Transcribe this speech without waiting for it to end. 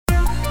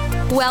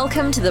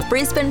Welcome to the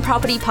Brisbane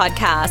Property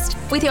Podcast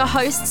with your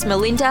hosts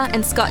Melinda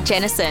and Scott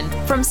Jennison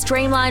from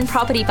Streamline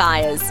Property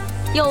Buyers,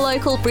 your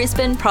local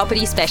Brisbane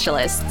property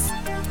specialists.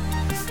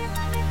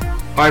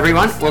 Hi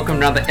everyone, welcome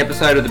to another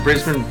episode of the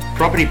Brisbane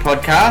Property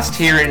Podcast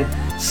here in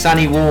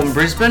sunny, warm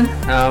Brisbane.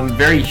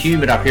 Very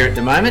humid up here at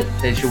the moment.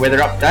 There's your weather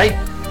update.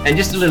 And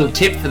just a little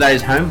tip for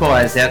those home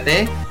buyers out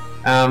there.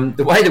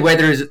 The way the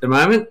weather is at the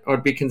moment,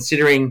 I'd be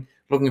considering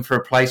looking for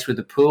a place with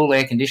a pool,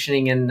 air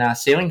conditioning and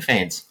ceiling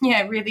fans.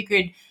 Yeah, really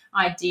good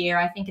idea.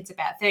 I think it's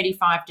about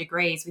 35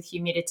 degrees with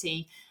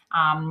humidity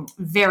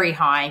very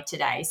high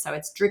today. So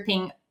it's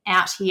dripping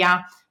out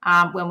here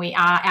when we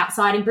are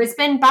outside in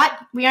Brisbane, but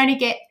we only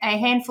get a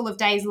handful of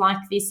days like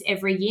this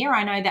every year.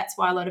 I know that's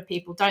why a lot of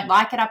people don't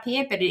like it up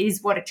here, but it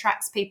is what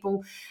attracts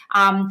people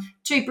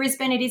to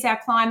Brisbane. It is our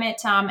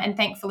climate, and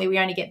thankfully we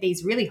only get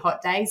these really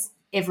hot days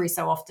every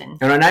so often.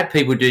 And I know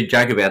people do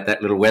joke about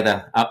that little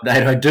weather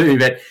update. I do,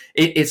 but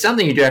it's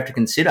something you do have to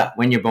consider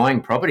when you're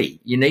buying property.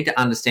 You need to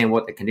understand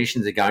what the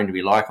conditions are going to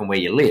be like and where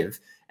you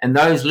live, and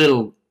those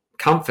little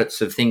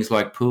comforts of things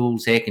like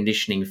pools, air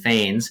conditioning,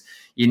 fans,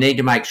 you need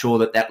to make sure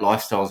that that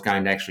lifestyle is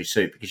going to actually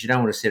suit, because you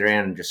don't want to sit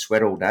around and just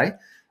sweat all day.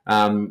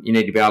 You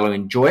need to be able to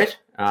enjoy it,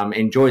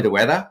 enjoy the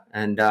weather,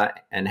 and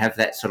have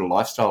that sort of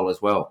lifestyle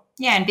as well.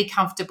 Yeah, and be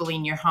comfortable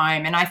in your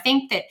home. And I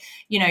think that,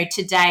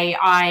 today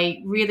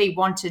I really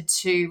wanted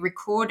to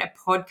record a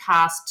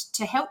podcast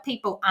to help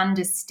people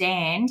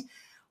understand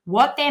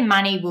what their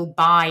money will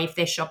buy if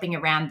they're shopping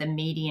around the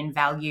median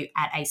value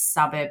at a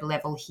suburb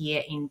level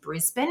here in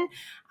Brisbane.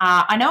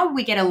 I know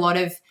we get a lot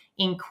of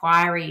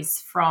inquiries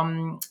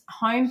from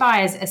home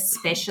buyers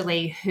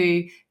especially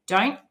who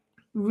don't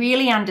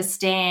really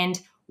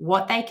understand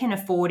what they can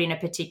afford in a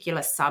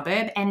particular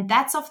suburb, and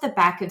that's off the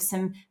back of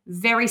some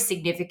very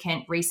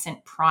significant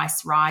recent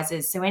price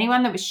rises. So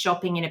anyone that was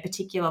shopping in a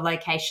particular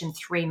location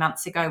 3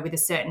 months ago with a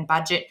certain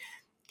budget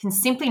can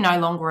simply no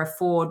longer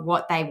afford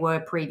what they were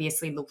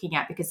previously looking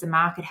at, because the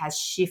market has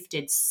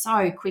shifted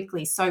so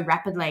quickly, so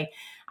rapidly.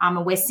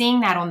 And we're seeing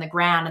that on the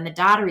ground, and the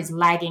data is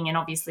lagging, and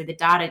obviously the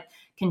data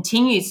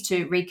continues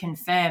to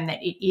reconfirm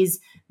that it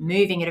is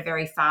moving at a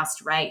very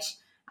fast rate.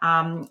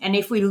 And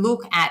if we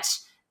look at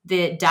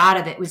the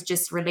data that was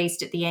just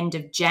released at the end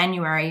of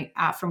January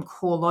from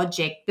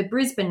CoreLogic, the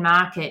Brisbane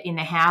market in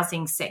the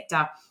housing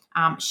sector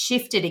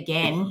shifted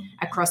again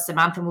across the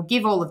month, and we'll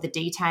give all of the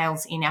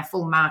details in our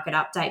full market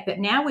update. But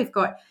now we've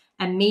got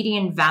a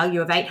median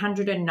value of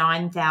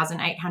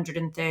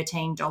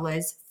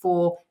 $809,813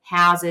 for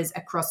houses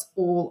across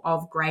all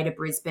of Greater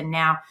Brisbane.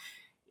 Now,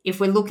 if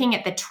we're looking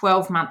at the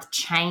 12-month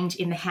change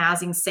in the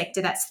housing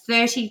sector, that's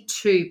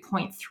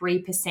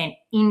 32.3%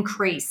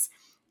 increase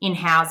in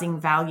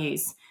housing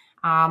values.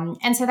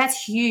 And so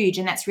that's huge,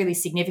 and that's really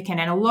significant.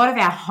 And a lot of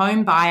our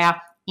home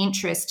buyer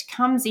interest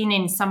comes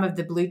in some of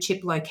the blue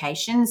chip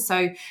locations.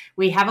 So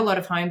we have a lot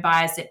of home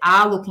buyers that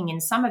are looking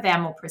in some of our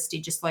more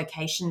prestigious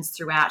locations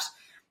throughout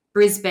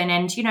Brisbane.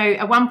 And,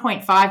 a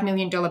 $1.5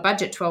 million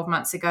budget 12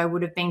 months ago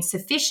would have been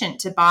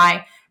sufficient to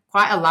buy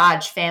quite a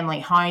large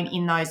family home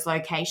in those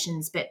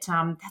locations, but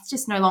that's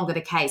just no longer the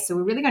case. So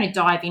we're really going to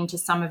dive into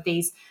some of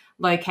these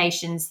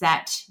locations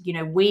that,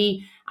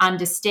 we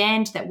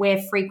understand that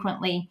we're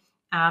frequently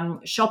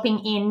shopping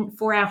in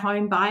for our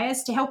home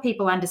buyers, to help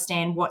people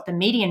understand what the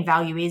median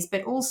value is,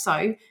 but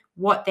also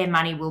what their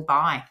money will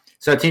buy.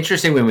 So it's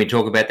interesting when we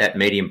talk about that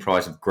median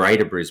price of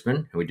Greater Brisbane,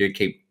 and we do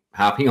keep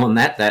harping on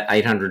that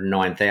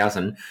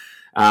 $809,000.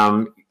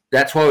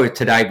 That's why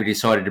today we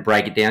decided to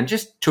break it down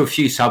just to a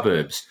few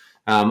suburbs.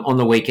 On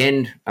the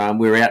weekend,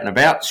 we were out and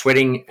about,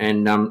 sweating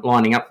and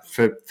lining up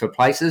for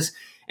places.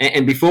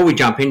 And before we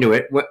jump into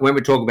it, when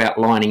we talk about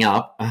lining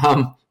up,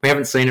 we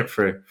haven't seen it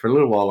for a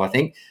little while, I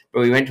think,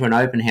 but we went to an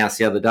open house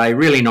the other day.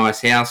 Really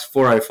nice house,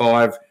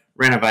 405,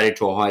 renovated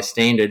to a high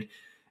standard.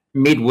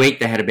 Midweek,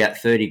 they had about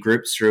 30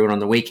 groups through, and on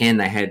the weekend,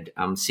 they had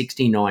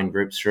 69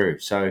 groups through.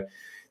 So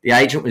the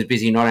agent was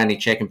busy not only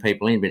checking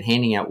people in, but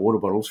handing out water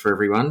bottles for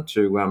everyone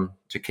to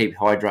keep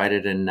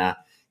hydrated and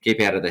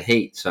keep out of the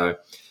heat. So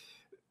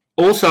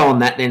also on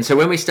that then, so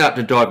when we start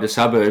to dive to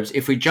suburbs,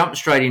 if we jump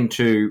straight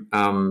into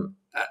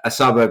a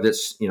suburb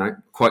that's,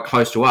 quite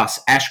close to us,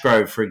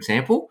 Ashgrove, for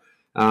example,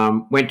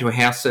 went to a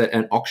house at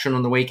an auction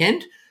on the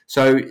weekend.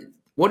 So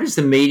what is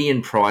the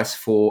median price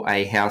for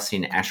a house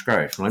in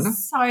Ashgrove, Melinda?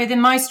 So the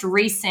most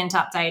recent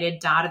updated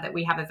data that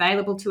we have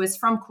available to us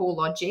from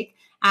CoreLogic,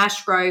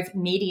 Ashgrove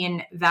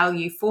median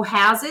value for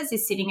houses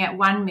is sitting at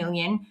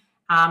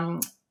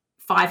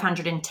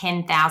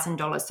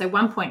 $1,510,000, so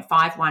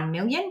 $1.51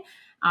 million.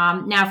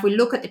 Now, if we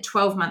look at the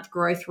 12-month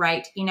growth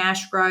rate in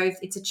Ashgrove,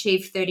 it's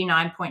achieved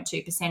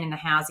 39.2% in the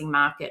housing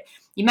market.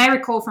 You may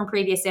recall from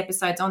previous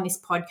episodes on this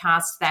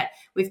podcast that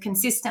we've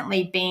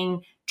consistently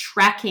been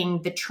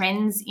tracking the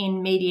trends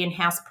in median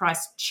house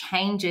price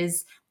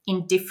changes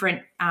in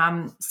different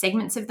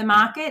segments of the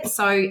market.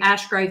 So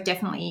Ashgrove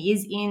definitely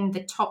is in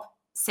the top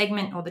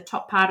segment or the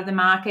top part of the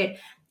market.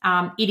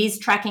 It is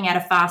tracking at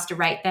a faster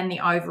rate than the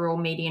overall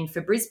median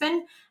for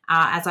Brisbane.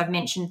 As I've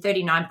mentioned,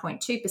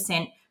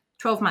 39.2%.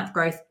 12-month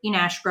growth in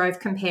Ashgrove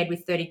compared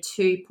with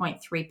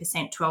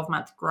 32.3%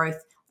 12-month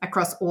growth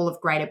across all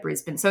of Greater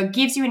Brisbane. So it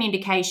gives you an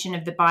indication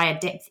of the buyer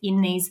depth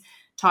in these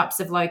types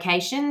of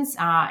locations.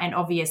 And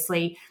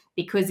obviously,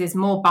 because there's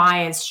more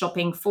buyers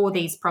shopping for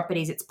these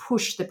properties, it's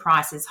pushed the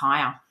prices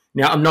higher.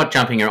 Now, I'm not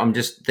jumping around. I'm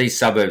just, these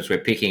suburbs we're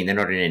picking, they're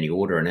not in any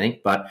order or anything,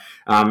 but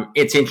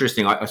it's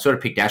interesting. I sort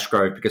of picked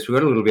Ashgrove because we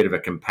got a little bit of a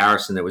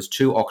comparison. There was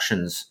 2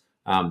 auctions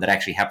that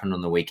actually happened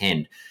on the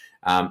weekend.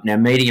 Now,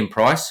 median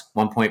price,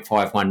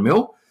 1.51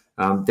 mil.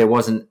 There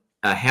wasn't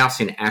a house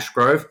in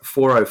Ashgrove,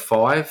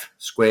 405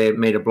 square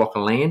metre block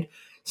of land.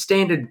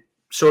 Standard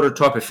sort of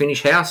type of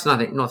finish house,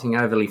 nothing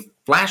overly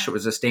flash. It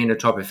was a standard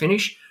type of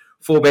finish.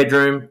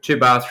 4-bedroom,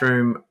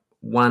 2-bathroom,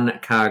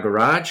 1-car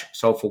garage,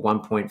 sold for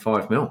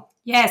 1.5 mil.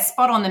 Yeah,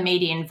 spot on the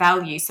median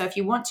value. So if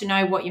you want to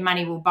know what your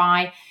money will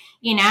buy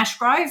in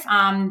Ashgrove,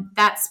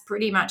 that's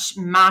pretty much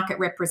market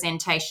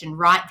representation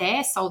right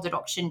there. Sold at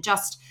auction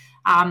just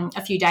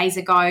a few days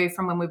ago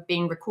from when we've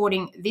been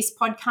recording this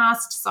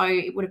podcast. So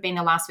it would have been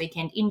the last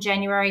weekend in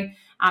January.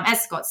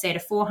 As Scott said, a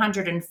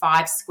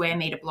 405 square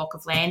metre block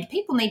of land.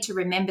 People need to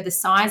remember the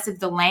size of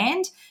the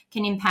land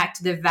can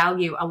impact the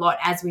value a lot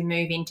as we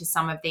move into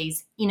some of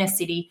these inner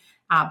city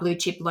blue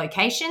chip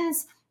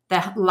locations.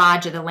 The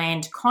larger the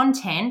land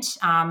content,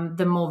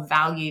 the more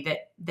value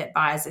that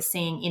buyers are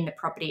seeing in the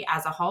property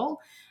as a whole.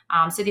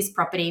 So this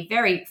property,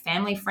 very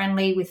family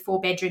friendly with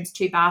 4 bedrooms,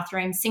 2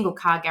 bathrooms, single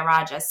car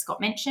garage, as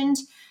Scott mentioned,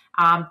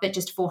 but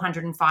just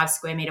 405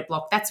 square metre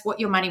block. That's what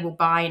your money will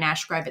buy in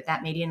Ashgrove at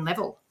that median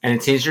level. And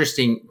it's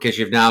interesting because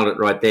you've nailed it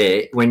right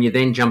there. When you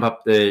then jump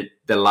up the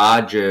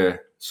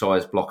larger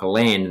size block of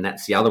land, and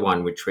that's the other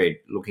one which we're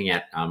looking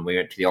at. We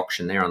went to the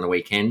auction there on the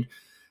weekend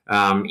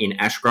in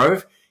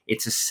Ashgrove.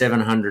 It's a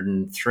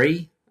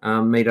 703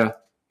 metre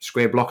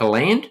square block of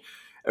land.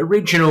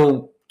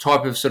 Original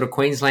type of sort of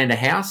Queenslander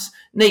house,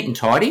 neat and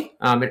tidy.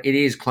 It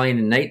is clean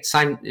and neat.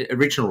 Same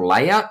original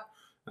layout,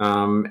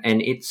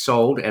 and it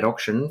sold at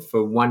auction for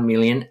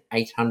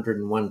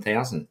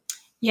 $1,801,000.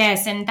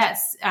 Yes, and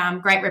that's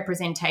great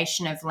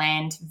representation of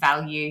land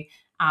value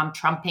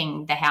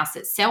trumping the house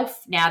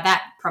itself. Now,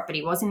 that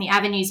property was in the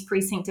Avenues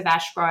precinct of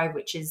Ashgrove,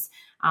 which is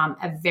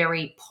a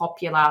very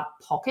popular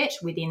pocket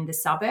within the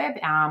suburb.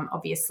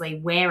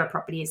 Obviously, where a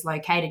property is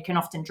located can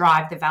often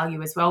drive the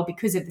value as well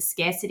because of the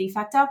scarcity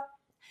factor.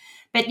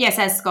 But yes,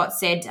 as Scott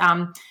said,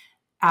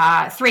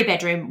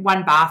 3-bedroom,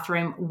 1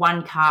 bathroom,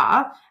 1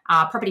 car.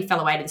 Property fell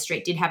away to the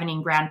street, did have an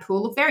in-ground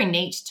pool. Looked very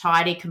neat,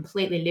 tidy,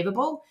 completely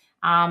livable.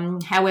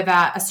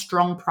 However, a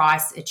strong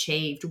price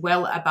achieved,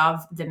 well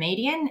above the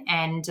median.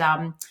 And,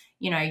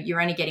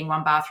 you're only getting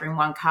 1 bathroom,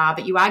 1 car,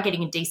 but you are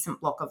getting a decent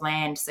block of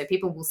land. So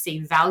people will see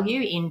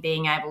value in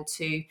being able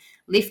to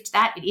lift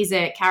that. It is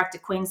a character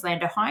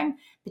Queenslander home,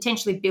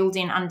 potentially build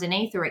in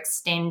underneath or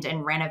extend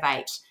and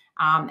renovate.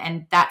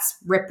 And that's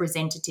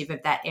representative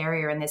of that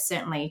area. And there's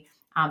certainly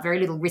very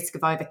little risk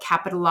of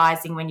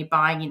overcapitalising when you're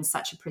buying in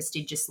such a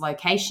prestigious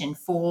location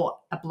for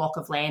a block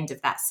of land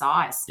of that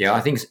size. Yeah, I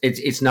think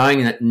it's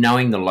knowing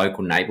the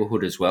local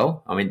neighbourhood as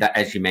well. I mean, that,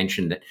 as you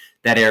mentioned,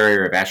 that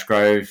area of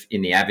Ashgrove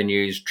in the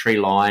Avenues,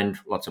 tree-lined,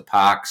 lots of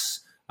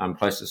parks,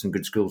 close to some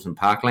good schools and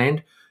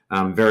parkland,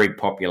 very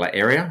popular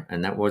area.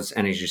 And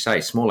as you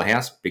say, smaller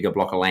house, bigger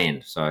block of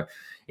land. So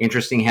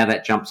interesting how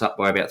that jumps up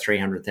by about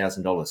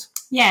 $300,000.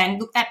 Yeah, and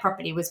look, that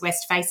property was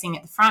west facing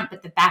at the front,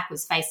 but the back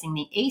was facing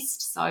the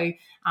east. So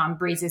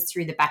breezes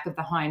through the back of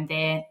the home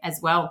there as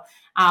well.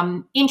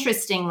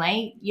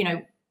 Interestingly,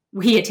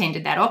 we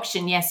attended that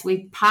auction. Yes,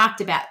 we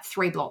parked about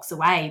 3 blocks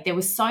away. There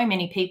were so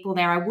many people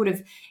there. I would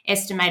have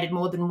estimated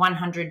more than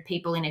 100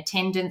 people in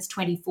attendance,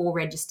 24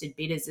 registered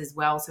bidders as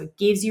well. So it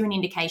gives you an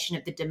indication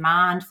of the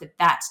demand for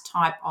that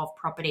type of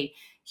property.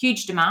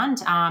 Huge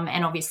demand,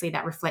 and obviously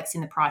that reflects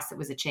in the price that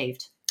was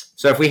achieved.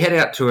 So if we head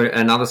out to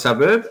another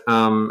suburb,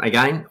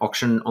 again,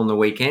 auction on the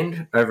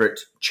weekend over at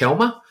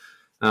Chelmer.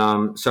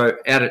 So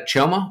out at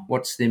Chelmer,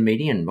 what's the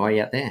median buy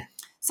out there?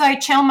 So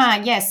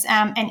Chelmer, yes,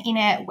 an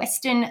inner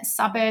western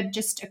suburb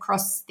just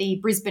across the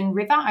Brisbane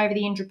River over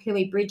the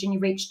Indooroopilly Bridge, and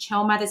you reach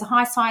Chelmer. There's a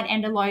high side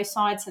and a low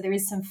side, so there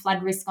is some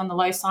flood risk on the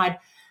low side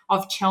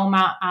of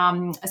Chelmer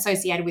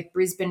associated with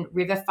Brisbane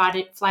River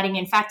flooding.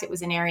 In fact, it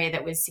was an area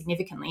that was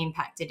significantly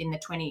impacted in the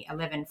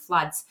 2011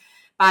 floods.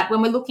 But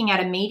when we're looking at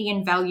a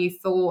median value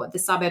for the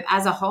suburb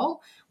as a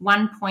whole,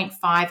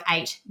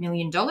 $1.58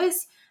 million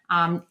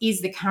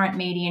is the current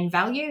median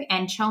value.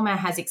 And Chelmer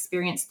has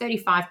experienced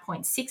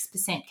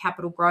 35.6%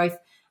 capital growth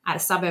at a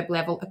suburb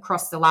level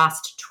across the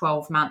last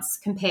 12 months,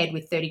 compared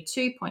with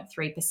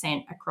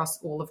 32.3%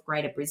 across all of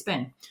Greater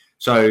Brisbane.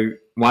 So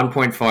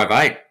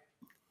 1.58.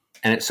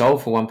 And it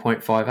sold for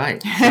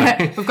 1.58. So.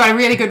 We've got a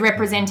really good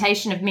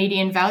representation of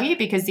median value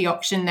because the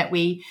auction that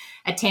we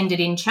attended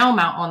in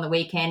Chelmer on the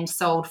weekend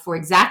sold for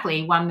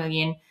exactly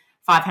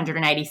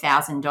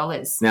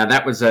 $1,580,000. Now,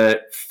 that was a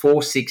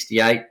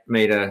 468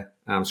 metre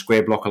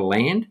square block of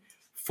land,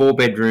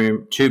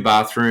 4-bedroom,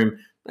 2-bathroom.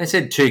 They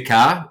said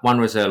 2-car.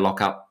 One was a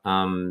lock-up,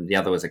 the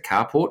other was a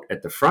carport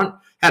at the front.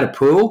 Had a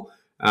pool.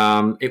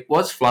 It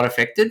was flood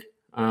affected,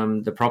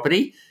 the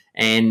property.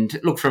 And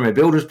look, from a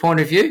builder's point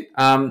of view,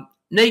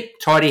 neat,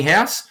 tidy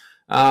house,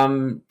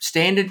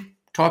 standard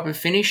type of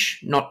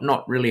finish,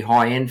 not really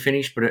high-end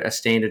finish, but a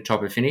standard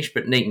type of finish,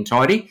 but neat and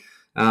tidy.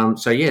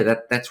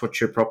 That's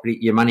what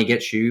your money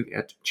gets you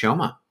at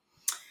Chelmer.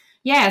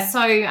 Yeah,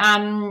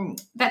 so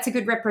that's a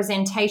good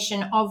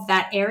representation of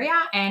that area,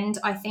 and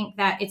I think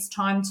that it's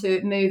time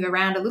to move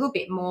around a little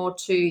bit more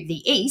to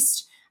the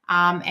east.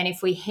 And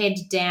if we head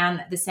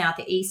down the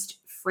southeast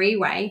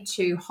freeway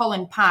to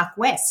Holland Park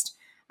West,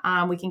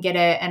 we can get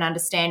an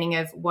understanding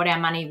of what our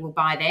money will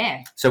buy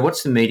there. So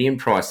what's the median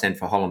price then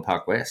for Holland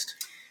Park West?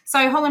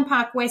 So Holland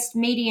Park West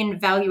median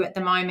value at the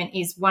moment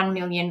is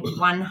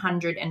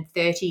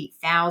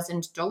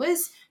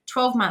 $1,130,000.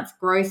 12-month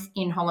growth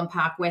in Holland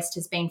Park West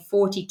has been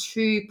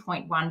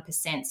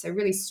 42.1%. So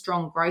really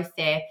strong growth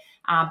there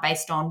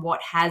based on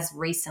what has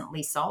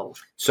recently sold.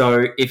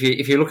 So if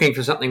you're looking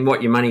for something,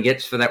 what your money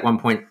gets for that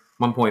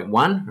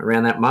 1.1,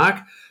 around that mark,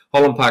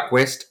 Holland Park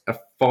West, a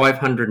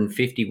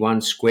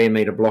 551 square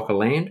metre block of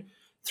land,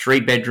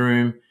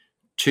 3-bedroom,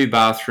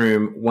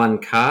 2-bathroom,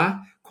 1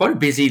 car. Quite a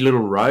busy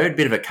little road,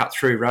 bit of a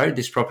cut-through road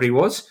this property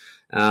was.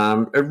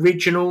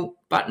 Original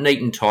but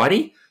neat and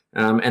tidy.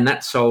 And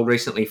that sold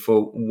recently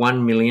for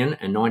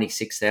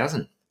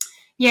 $1,096,000.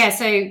 Yeah,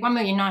 so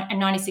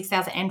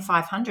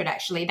 $1,096,500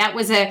 actually. That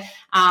was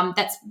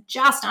that's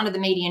just under the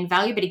median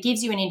value, but it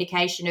gives you an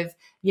indication of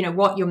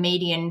what your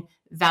median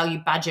value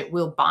budget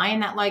will buy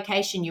in that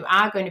location. You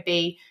are going to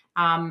be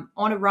on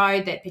a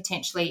road that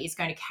potentially is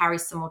going to carry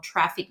some more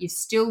traffic. You've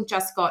still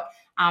just got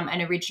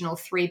an original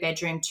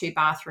 3-bedroom,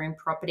 2-bathroom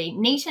property,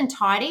 neat and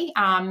tidy,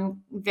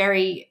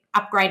 very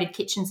upgraded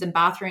kitchens and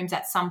bathrooms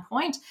at some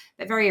point,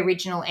 but very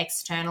original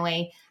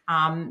externally.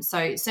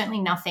 So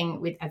certainly nothing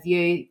with a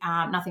view,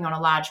 nothing on a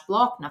large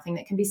block, nothing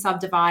that can be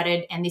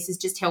subdivided. And this is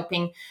just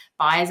helping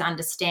buyers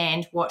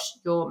understand what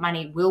your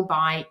money will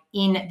buy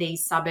in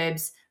these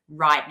suburbs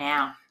right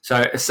now.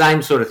 So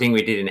same sort of thing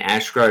we did in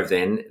Ashgrove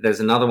then.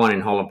 There's another one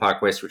in Holland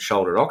Park West which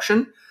sold at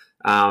auction.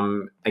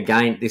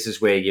 Again, this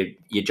is where you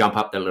jump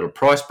up that little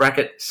price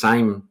bracket,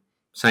 same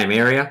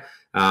area,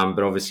 but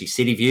obviously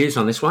city views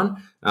on this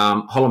one.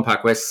 Holland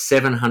Park West,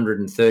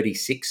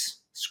 736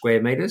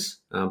 square metres,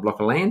 block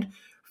of land,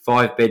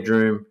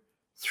 5-bedroom,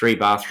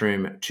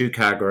 3-bathroom,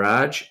 2-car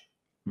garage.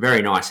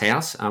 Very nice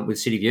house with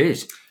city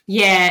views.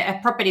 Yeah,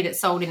 a property that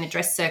sold in the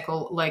Dress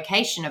Circle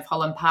location of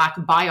Holland Park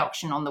by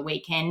auction on the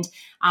weekend.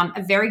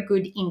 A very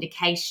good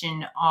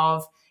indication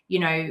of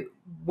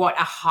what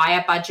a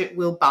higher budget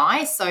will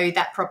buy. So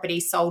that property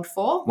sold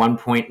for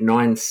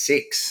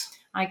 1.96.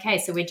 Okay,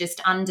 so we're just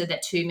under the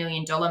 $2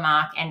 million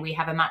mark, and we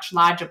have a much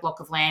larger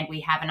block of land. We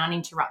have an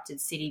uninterrupted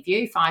city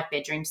view, 5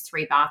 bedrooms,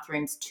 3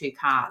 bathrooms, 2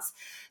 cars.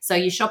 So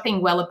you're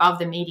shopping well above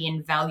the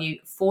median value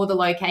for the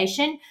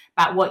location,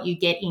 but what you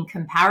get in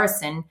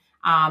comparison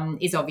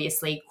is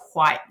obviously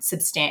quite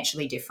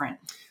substantially different.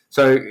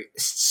 So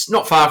it's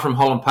not far from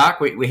Holland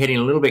Park. We're heading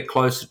a little bit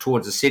closer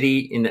towards the city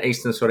in the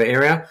eastern sort of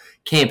area.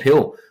 Camp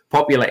Hill,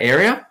 popular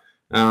area.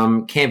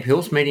 Camp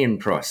Hill's median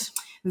price.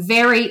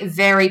 Very,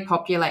 very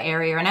popular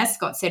area. And as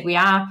Scott said, we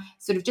are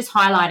sort of just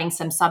highlighting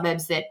some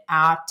suburbs that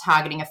are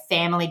targeting a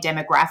family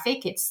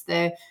demographic. It's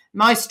the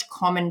most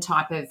common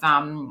type of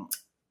a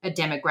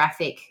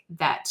demographic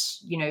that,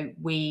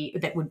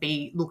 that would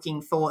be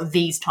looking for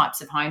these types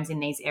of homes in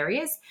these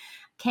areas.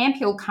 Camp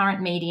Hill current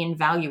median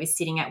value is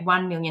sitting at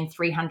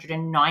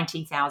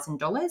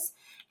 $1,390,000,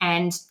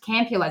 and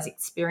Camp Hill has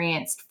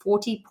experienced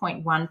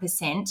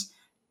 40.1%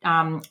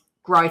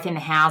 growth in the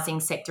housing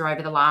sector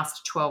over the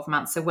last 12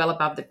 months, so well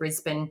above the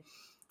Brisbane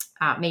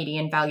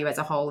median value as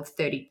a whole of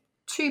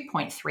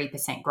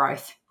 32.3%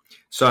 growth.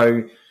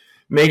 So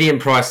median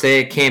price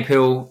there, Camp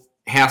Hill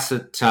house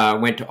that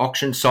went to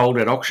auction, sold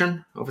at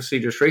auction, obviously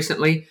just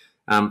recently,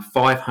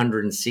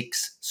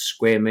 506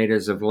 square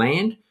metres of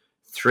land,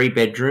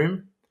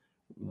 3-bedroom,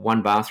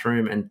 1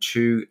 bathroom and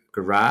 2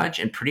 garage,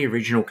 and pretty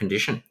original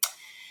condition.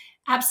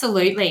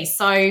 Absolutely.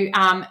 So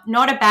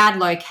not a bad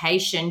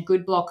location,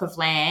 good block of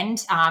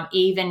land,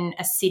 even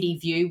a city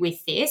view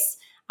with this.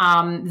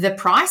 The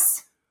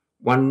price?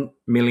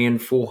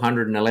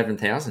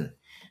 $1,411,000.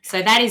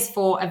 So that is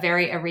for a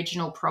very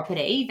original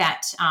property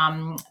that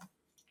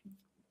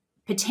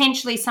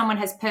potentially someone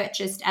has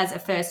purchased as a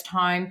first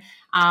home,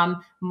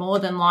 more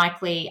than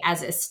likely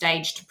as a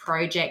staged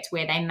project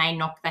where they may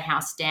knock the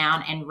house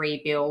down and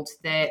rebuild.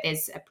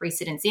 There's a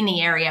precedence in the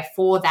area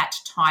for that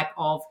type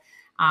of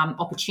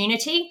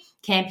opportunity.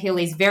 Camp Hill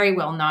is very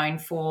well known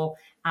for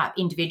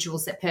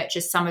individuals that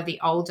purchase some of the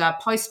older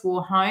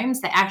post-war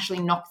homes. They actually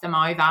knock them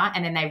over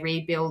and then they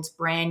rebuild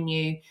brand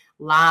new,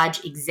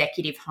 large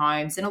executive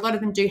homes. And a lot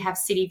of them do have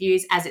city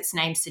views, as its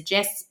name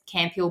suggests,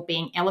 Camp Hill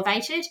being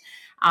elevated.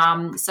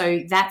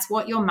 So that's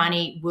what your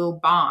money will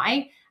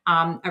buy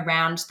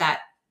around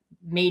that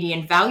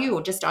median value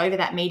or just over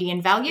that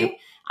median value.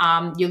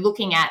 Yep. You're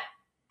looking at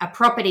a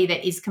property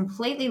that is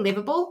completely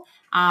livable,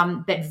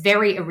 but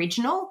very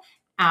original,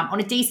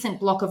 on a decent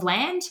block of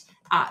land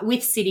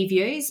with city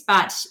views,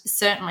 but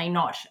certainly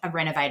not a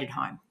renovated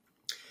home.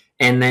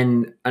 And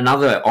then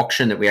another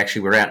auction that we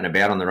actually were out and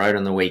about on the road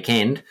on the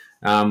weekend,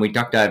 we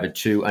ducked over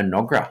to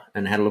Enoggera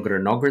and had a look at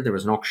Enoggera. There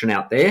was an auction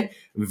out there.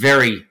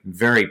 Very,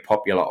 very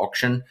popular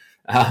auction.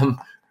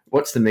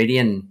 What's the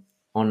median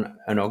on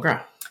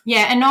Enoggera?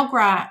 Yeah,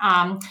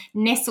 Enoggera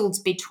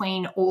nestled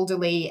between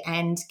Alderley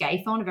and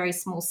Gaythorne, a very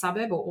small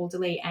suburb, or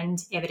Alderley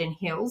and Everton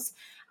Hills.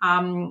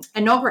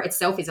 Enoggera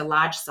itself is a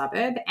large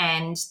suburb,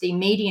 and the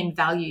median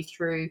value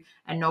through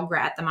Enoggera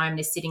at the moment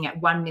is sitting at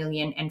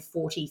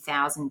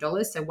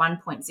 $1,040,000, so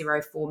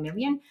 $1.04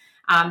 million.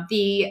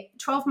 The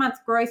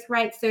 12-month growth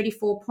rate,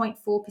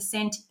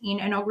 34.4% in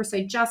Enoggera,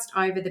 so just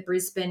over the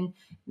Brisbane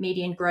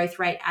median growth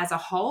rate as a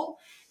whole.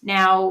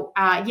 Now,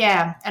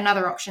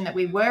 another auction that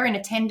we were in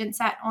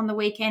attendance at on the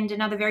weekend,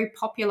 another very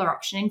popular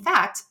auction. In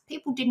fact,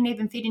 people didn't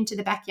even fit into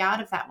the backyard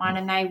of that one,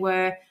 and they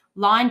were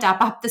lined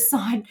up the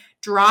side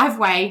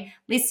driveway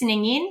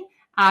listening in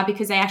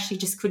because they actually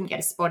just couldn't get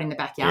a spot in the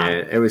backyard.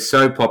 Yeah, it was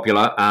so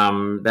popular.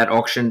 That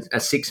auction, a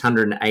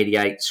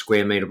 688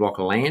 square metre block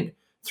of land,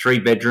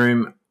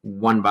 3-bedroom,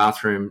 1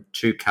 bathroom,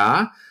 2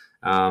 car.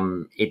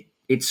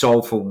 It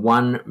sold for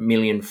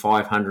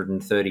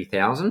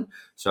 $1,530,000.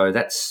 So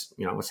that's,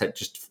 what's that?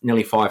 Just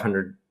nearly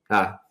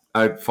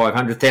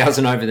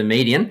 500,000 over the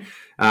median.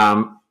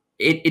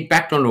 It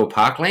backed onto a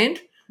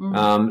parkland,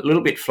 a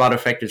little bit flood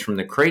affected from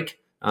the creek.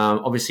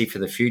 Obviously, for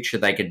the future,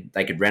 they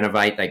could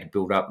renovate, they could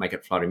build up, make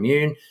it flood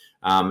immune,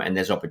 and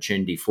there's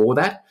opportunity for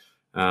that.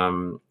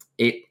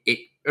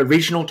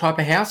 Original type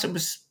of house. It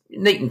was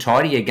neat and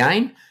tidy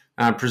again.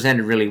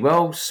 Presented really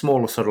well,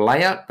 smaller sort of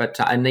layout, but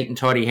a neat and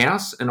tidy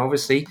house. And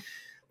obviously,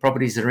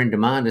 properties that are in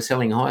demand are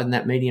selling higher than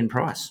that median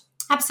price.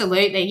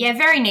 Absolutely. Yeah,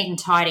 very neat and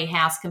tidy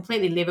house,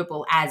 completely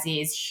livable as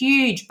is.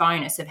 Huge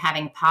bonus of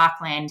having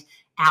parkland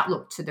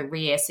outlook to the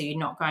rear, so you're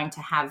not going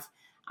to have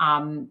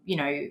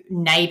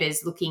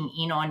neighbours looking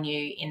in on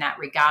you in that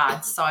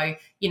regard. So,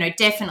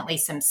 definitely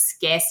some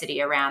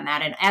scarcity around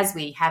that. And as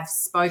we have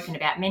spoken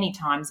about many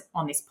times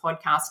on this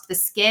podcast, the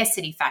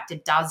scarcity factor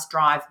does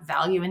drive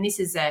value. And this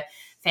is a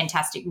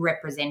fantastic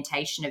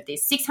representation of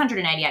this.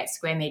 688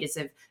 square metres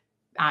of,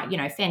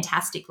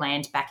 fantastic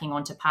land backing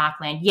onto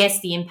parkland. Yes,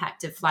 the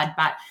impact of flood,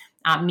 but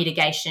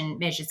mitigation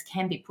measures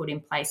can be put in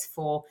place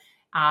for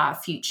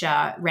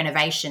future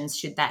renovations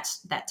should that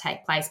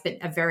take place. But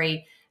a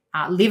very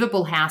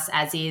livable house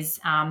as is,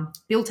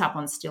 built up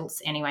on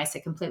stilts anyway, so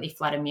completely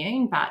flood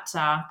immune, but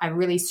a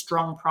really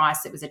strong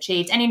price that was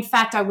achieved. And in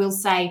fact, I will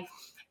say,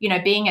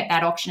 being at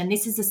that auction, and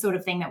this is the sort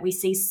of thing that we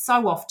see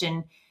so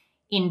often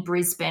in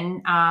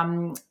Brisbane,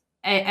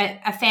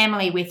 a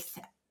family with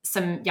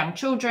some young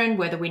children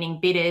were the winning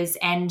bidders,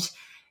 and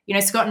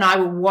Scott and I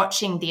were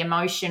watching the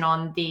emotion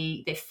on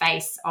the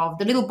face of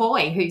the little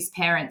boy whose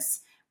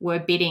parents were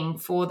bidding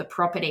for the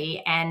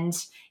property. And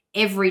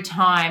every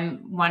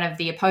time one of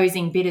the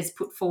opposing bidders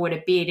put forward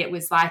a bid, it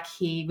was like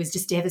he was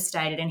just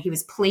devastated and he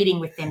was pleading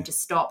with them to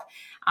stop.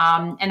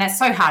 And that's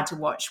so hard to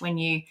watch when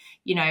you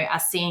are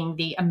seeing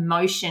the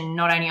emotion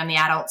not only on the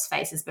adults'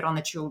 faces but on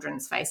the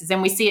children's faces.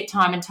 And we see it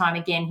time and time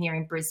again here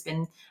in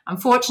Brisbane.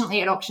 Unfortunately,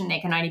 at auction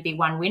there can only be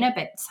one winner,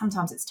 but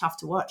sometimes it's tough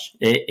to watch.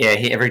 Yeah,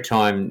 every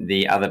time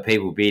the other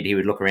people bid, he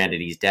would look around at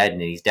his dad,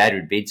 and his dad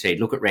would bid, so he'd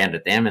look around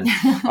at them. And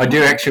I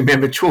do actually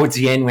remember towards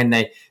the end when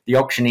the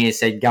auctioneer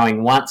said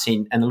going once,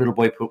 and the little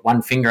boy put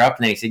one finger up,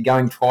 and then he said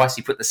going twice,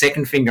 he put the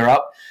second finger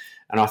up.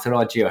 And I thought,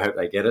 I hope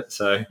they get it.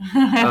 So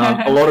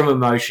a lot of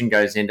emotion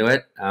goes into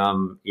it.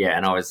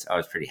 And I was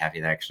pretty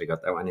happy they actually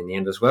got that one in the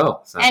end as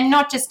well. So. And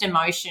not just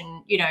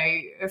emotion,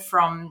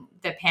 from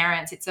the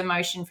parents, it's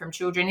emotion from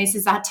children. This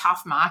is a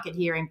tough market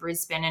here in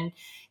Brisbane. And,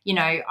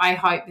 I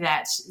hope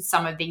that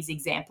some of these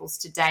examples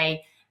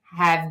today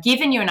have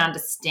given you an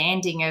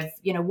understanding of,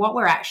 what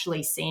we're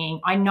actually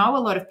seeing. I know a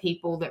lot of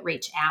people that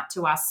reach out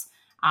to us,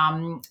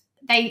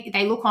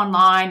 they look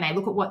online, they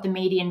look at what the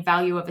median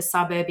value of a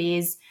suburb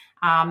is,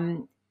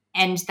 and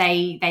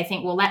they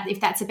think, well, if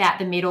that's about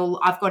the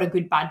middle, I've got a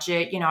good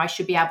budget, I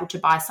should be able to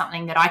buy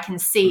something that I can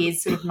see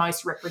is sort of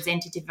most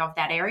representative of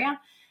that area.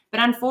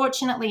 But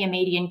unfortunately, a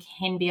median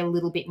can be a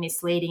little bit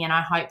misleading, and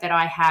I hope that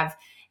I have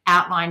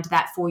outlined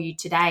that for you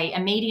today.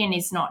 A median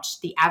is not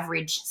the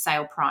average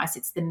sale price,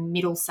 it's the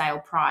middle sale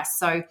price.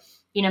 So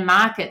in a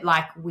market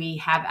like we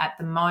have at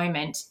the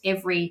moment,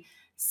 every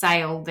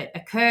sale that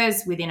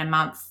occurs within a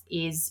month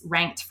is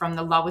ranked from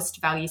the lowest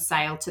value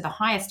sale to the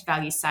highest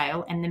value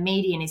sale, and the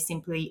median is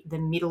simply the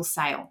middle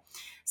sale.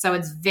 So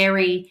it's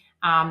very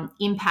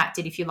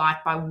impacted, if you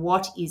like, by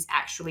what is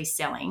actually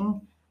selling,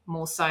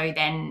 more so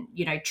than,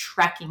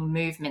 tracking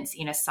movements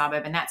in a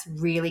suburb, and that's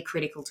really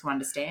critical to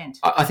understand.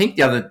 I think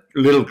the other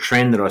little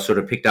trend that I sort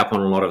of picked up on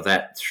a lot of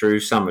that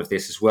through some of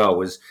this as well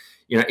was,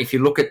 if you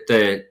look at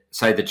the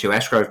two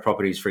Ashgrove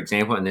properties, for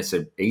example, and that's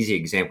an easy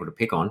example to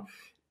pick on,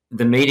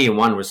 the median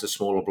one was the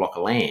smaller block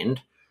of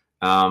land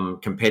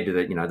compared to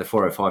the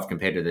 405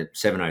 compared to the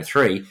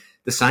 703.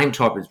 The same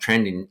type of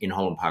trend in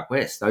Holland Park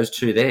West. Those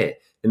two there,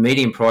 the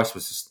median price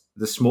was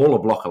the smaller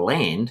block of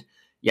land.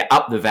 You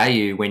up the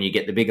value when you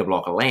get the bigger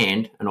block of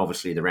land, and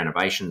obviously the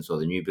renovations or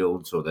the new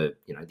builds or the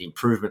the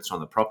improvements on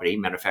the property,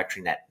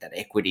 manufacturing that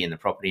equity in the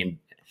property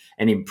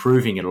and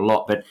improving it a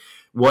lot. But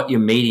what your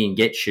median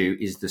gets you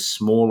is the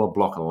smaller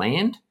block of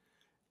land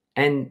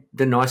and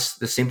the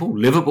simple,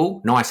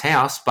 livable, nice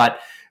house. But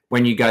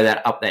when you go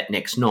up that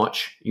next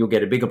notch, you'll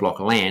get a bigger block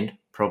of land,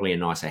 probably a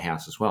nicer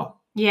house as well.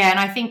 Yeah, and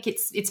I think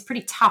it's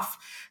pretty tough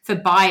for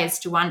buyers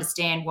to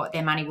understand what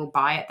their money will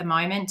buy at the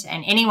moment.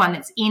 And anyone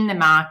that's in the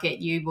market,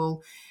 you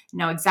will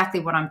know exactly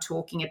what I'm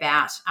talking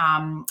about,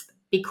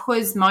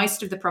 because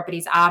most of the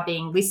properties are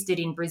being listed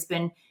in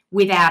Brisbane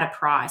without a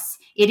price.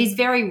 It is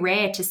very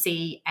rare to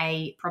see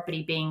a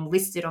property being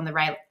listed on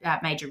the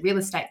major real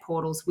estate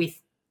portals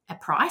with a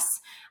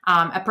price.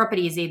 A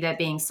property is either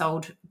being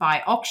sold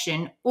by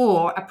auction,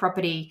 or a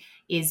property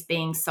is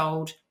being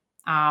sold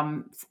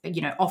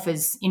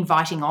offers,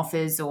 inviting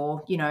offers,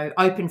 or,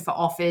 open for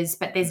offers,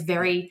 but there's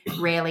very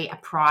rarely a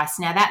price.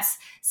 Now, that's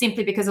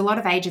simply because a lot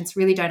of agents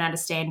really don't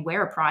understand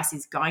where a price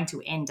is going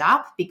to end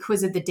up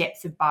because of the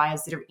depth of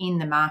buyers that are in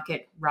the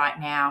market right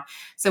now.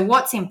 So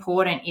what's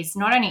important is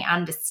not only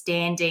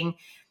understanding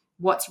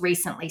what's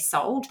recently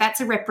sold.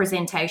 That's a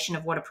representation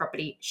of what a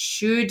property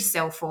should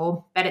sell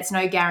for, but it's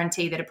no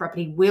guarantee that a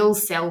property will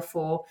sell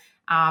for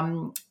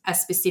a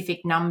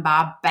specific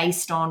number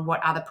based on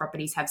what other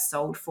properties have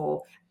sold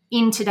for.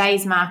 In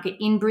today's market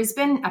in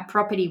Brisbane, a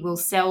property will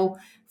sell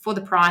for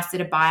the price that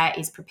a buyer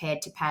is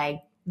prepared to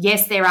pay.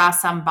 Yes, there are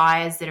some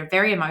buyers that are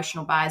very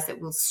emotional buyers that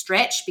will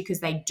stretch because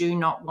they do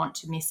not want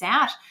to miss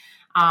out.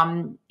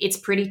 It's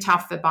pretty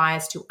tough for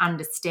buyers to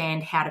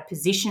understand how to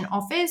position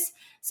offers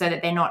so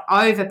that they're not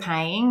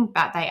overpaying,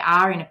 but they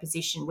are in a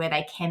position where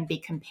they can be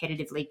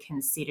competitively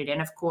considered.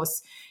 And of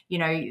course,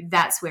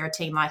 that's where a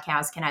team like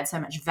ours can add so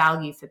much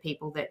value for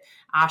people that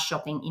are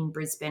shopping in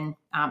Brisbane,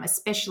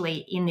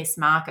 especially in this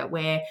market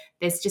where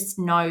there's just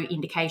no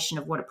indication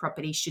of what a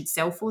property should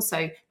sell for.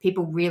 So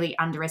people really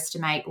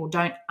underestimate or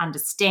don't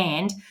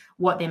understand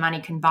what their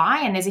money can buy.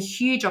 And there's a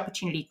huge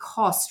opportunity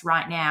cost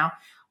right now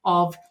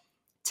of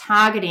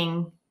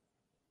targeting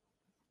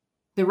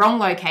the wrong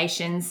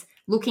locations,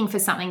 looking for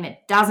something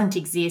that doesn't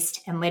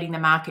exist and letting the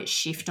market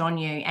shift on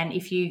you. And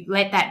if you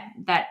let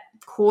that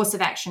course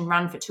of action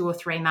run for 2 or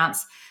 3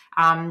 months,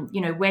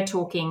 we're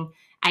talking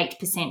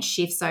 8%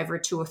 shifts over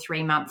a 2 or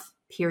 3 month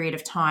period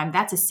of time.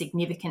 That's a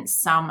significant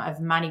sum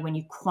of money when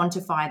you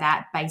quantify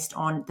that based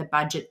on the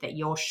budget that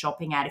you're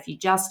shopping at. If you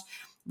just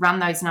run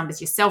those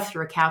numbers yourself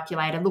through a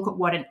calculator, look at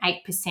what an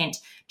 8%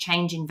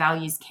 change in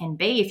values can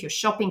be. If you're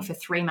shopping for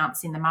 3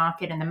 months in the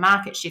market and the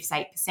market shifts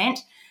 8%,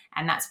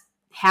 and that's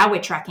how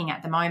we're tracking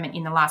at the moment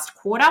in the last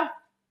quarter,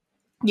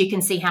 you can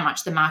see how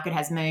much the market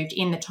has moved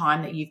in the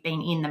time that you've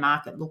been in the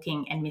market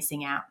looking and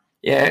missing out.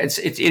 Yeah,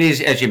 it is,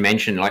 as you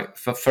mentioned, like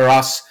for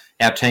us,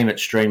 our team at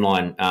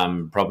Streamline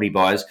Property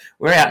Buyers,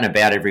 we're out and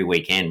about every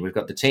weekend. We've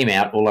got the team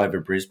out all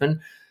over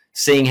Brisbane,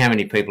 seeing how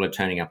many people are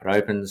turning up at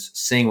opens,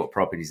 seeing what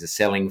properties are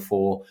selling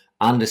for,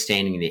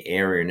 understanding the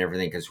area and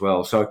everything as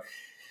well. So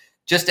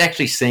just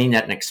actually seeing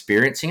that and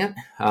experiencing it,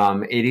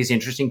 it is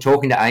interesting.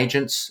 Talking to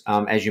agents,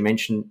 as you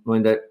mentioned,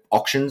 Melinda,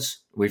 auctions,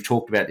 we've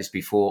talked about this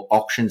before,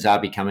 auctions are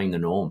becoming the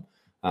norm.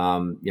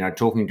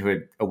 Talking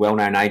to a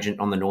well-known agent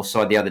on the north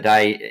side the other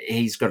day,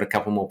 he's got a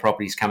couple more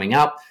properties coming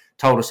up,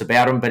 told us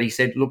about them, but he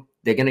said, look,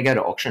 they're going to go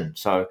to auction.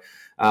 So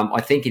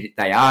I think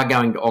they are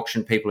going to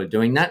auction. People are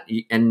doing that.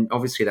 And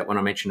obviously that one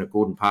I mentioned at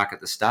Gordon Park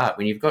at the start,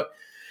 when you've got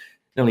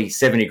nearly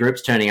 70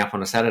 groups turning up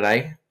on a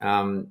Saturday,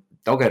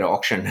 they'll go to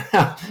auction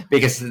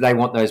because they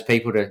want those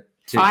people to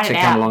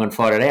come along and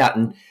fight it out.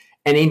 And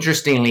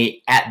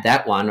interestingly, at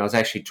that one, I was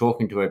actually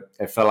talking to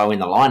a fellow in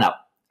the lineup,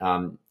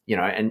 and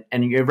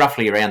you're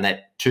roughly around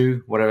that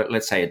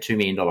let's say a $2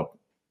 million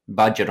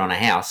budget on a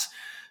house,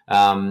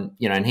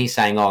 and he's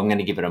saying, I'm going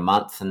to give it a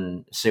month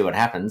and see what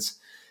happens.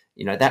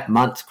 That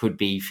month could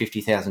be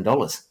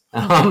 $50,000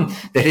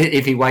 that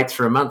if he waits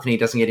for a month and he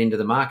doesn't get into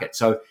the market.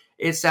 So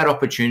it's that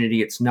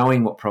opportunity. It's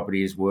knowing what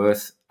property is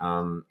worth,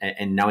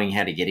 and knowing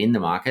how to get in the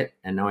market,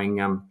 and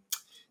knowing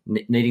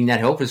needing that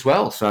help as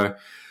well. So,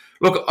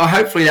 look,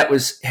 hopefully that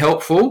was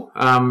helpful,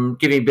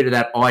 giving a bit of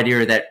that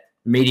idea of that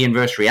median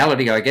versus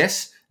reality, I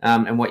guess,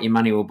 and what your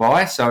money will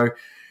buy. So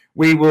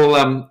we will.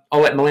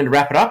 I'll let Melinda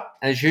wrap it up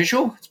as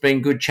usual. It's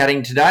been good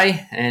chatting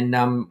today, and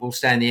we'll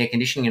stay in the air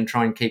conditioning and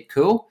try and keep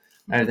cool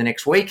over the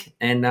next week,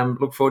 and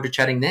look forward to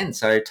chatting then.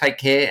 So take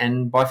care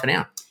and bye for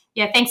now.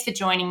 Yeah, thanks for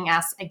joining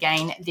us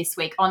again this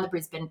week on the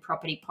Brisbane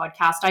Property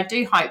Podcast. I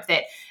do hope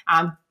that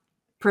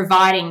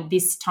providing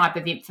this type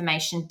of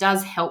information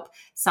does help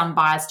some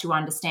buyers to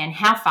understand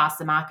how fast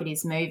the market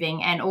is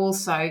moving, and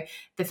also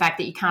the fact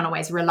that you can't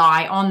always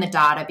rely on the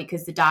data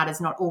because the data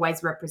is not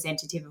always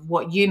representative of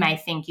what you may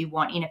think you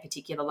want in a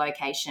particular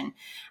location.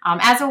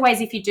 As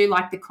always, if you do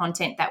like the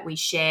content that we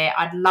share,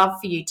 I'd love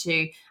for you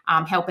to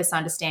help us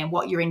understand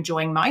what you're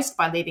enjoying most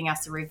by leaving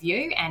us a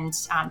review and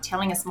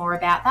telling us more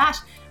about that.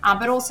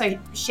 But also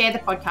share the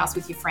podcast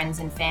with your friends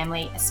and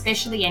family,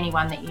 especially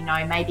anyone that you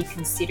know may be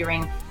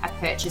considering a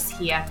purchase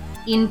here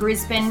in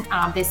Brisbane.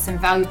 There's some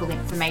valuable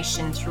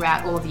information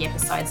throughout all of the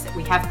episodes that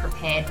we have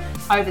prepared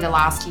over the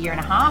last year and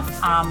a half.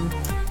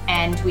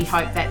 And we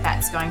hope that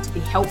that's going to be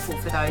helpful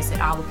for those that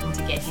are looking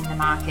to get in the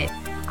market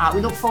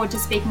We look forward to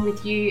speaking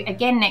with you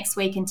again next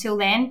week. Until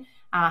then,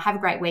 have a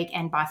great week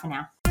and bye for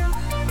now.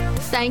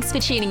 Thanks for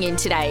tuning in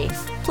today.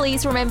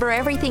 Please remember,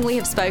 everything we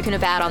have spoken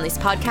about on this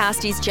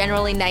podcast is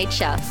general in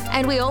nature,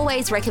 and we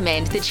always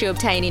recommend that you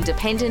obtain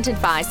independent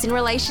advice in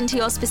relation to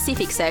your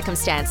specific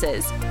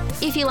circumstances.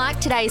 If you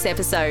liked today's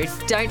episode,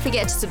 don't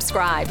forget to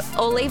subscribe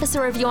or leave us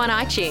a review on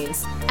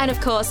iTunes. And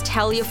of course,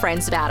 tell your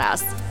friends about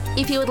us.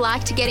 If you would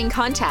like to get in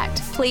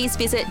contact, please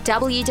visit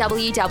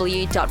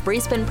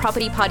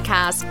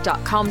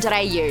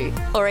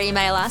www.brisbanepropertypodcast.com.au or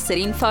email us at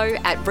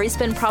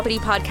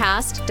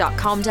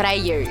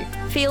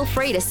info@brisbanepropertypodcast.com.au. Feel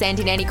free to send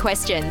in any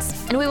questions,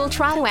 and we will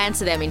try to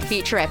answer them in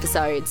future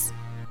episodes.